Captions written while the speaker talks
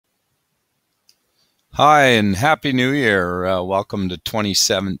Hi, and Happy New Year. Welcome to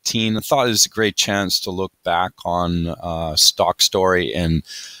 2017. I thought it was a great chance to look back on StockStory and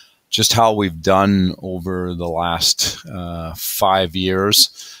just how we've done over the last 5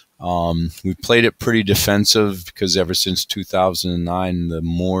 years. We played it pretty defensive because ever since 2009, the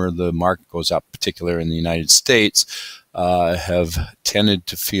more the market goes up, particularly in the United States, have tended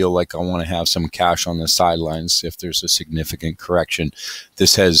to feel like I want to have some cash on the sidelines if there's a significant correction.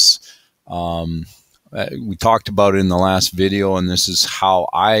 This has we talked about it in the last video, and this is how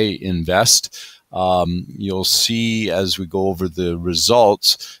I invest. You'll see as we go over the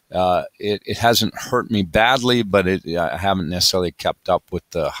results, it hasn't hurt me badly, but I haven't necessarily kept up with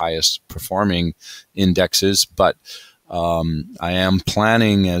the highest performing indexes. But I am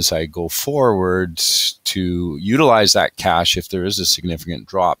planning as I go forward to utilize that cash if there is a significant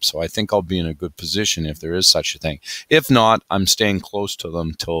drop. So I think I'll be in a good position if there is such a thing. If not, I'm staying close to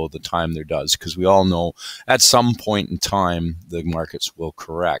them till the time there does, because we all know at some point in time the markets will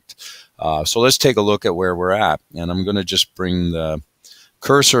correct. So let's take a look at where we're at. And I'm going to just bring the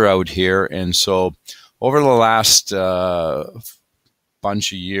cursor out here. And so over the last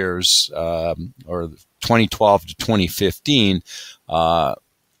bunch of years, or 2012 to 2015,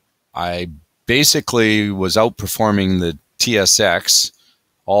 I basically was outperforming the TSX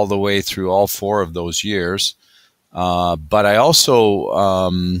all the way through all 4 of those years. But I also I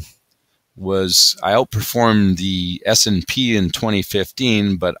outperformed the S&P in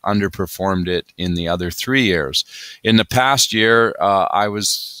 2015, but underperformed it in the other 3 years. In the past year, I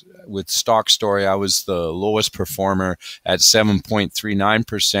was with StockStory, I was the lowest performer at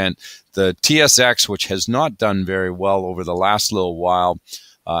 7.39%. The TSX, which has not done very well over the last little while,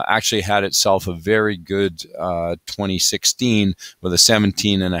 actually had itself a very good 2016 with a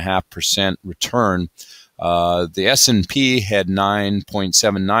 17.5% return. The S&P had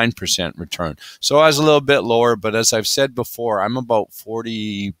 9.79% return. So I was a little bit lower, but as I've said before, I'm about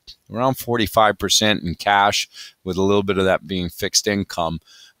around 45% in cash, with a little bit of that being fixed income.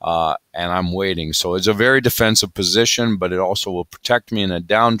 And I'm waiting. So it's a very defensive position, but it also will protect me in a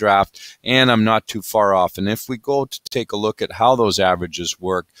downdraft, and I'm not too far off. And if we go to take a look at how those averages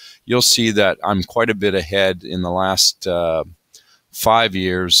work, you'll see that I'm quite a bit ahead in the last 5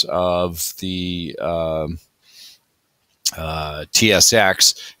 years of the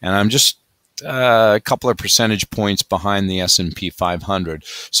TSX, and I'm just a couple of percentage points behind the S&P 500.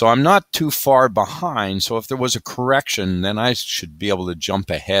 So I'm not too far behind. So if there was a correction, then I should be able to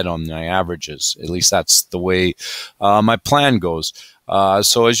jump ahead on my averages. At least that's the way my plan goes.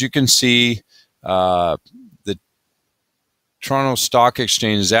 So as you can see, the Toronto Stock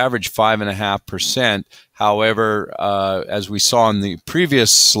Exchange has averaged 5.5%. However, as we saw in the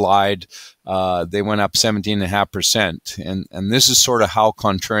previous slide, they went up 17.5%. And this is sort of how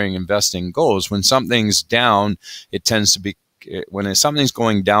contrarian investing goes. When something's down, it tends to be, when something's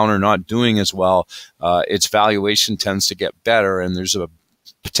going down or not doing as well, its valuation tends to get better, and there's a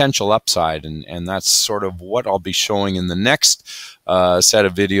potential upside. And that's sort of what I'll be showing in the next set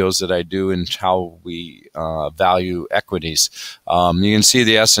of videos that I do, and how we value equities. You can see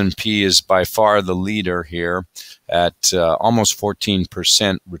the S&P is by far the leader here at almost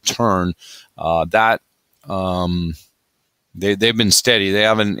 14% return. They've been steady. They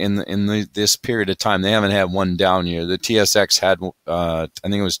haven't in this period of time. They haven't had one down year. The TSX had, I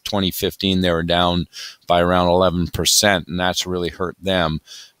think it was 2015. They were down by around 11%, and that's really hurt them.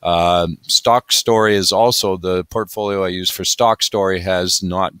 StockStory is also the portfolio I use for StockStory, has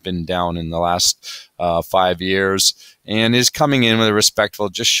not been down in the last 5 years, and is coming in with a respectable,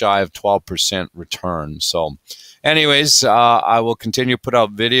 just shy of 12% return. So, anyways, I will continue to put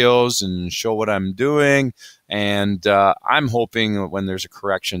out videos and show what I'm doing. And I'm hoping when there's a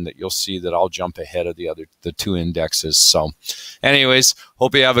correction that you'll see that I'll jump ahead of the 2 indexes. So anyways,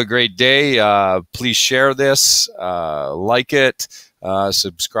 hope you have a great day. Please share this, like it,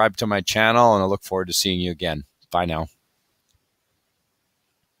 subscribe to my channel, and I look forward to seeing you again. Bye now.